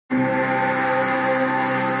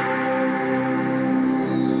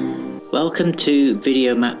Welcome to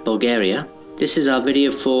Video Map Bulgaria. This is our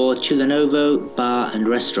video for Tuyanovo Bar and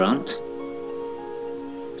Restaurant.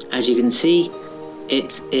 As you can see,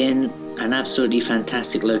 it's in an absolutely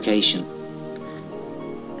fantastic location.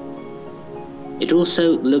 It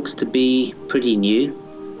also looks to be pretty new.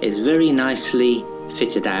 It's very nicely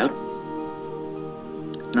fitted out.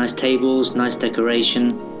 Nice tables, nice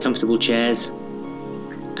decoration, comfortable chairs.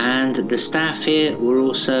 And the staff here were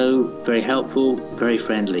also very helpful, very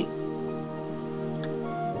friendly.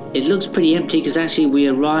 It looks pretty empty because actually we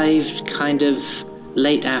arrived kind of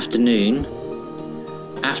late afternoon,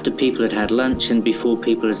 after people had had lunch and before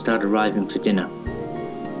people had started arriving for dinner.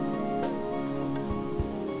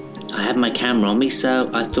 I had my camera on me, so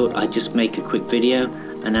I thought I'd just make a quick video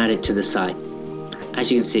and add it to the site.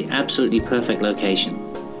 As you can see, absolutely perfect location.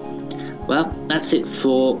 Well, that's it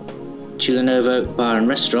for Tuyanovo Bar and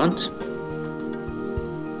Restaurant.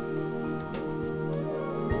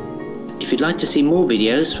 If you'd like to see more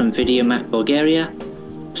videos from Video Map Bulgaria,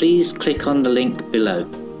 please click on the link below.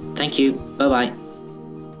 Thank you. Bye bye.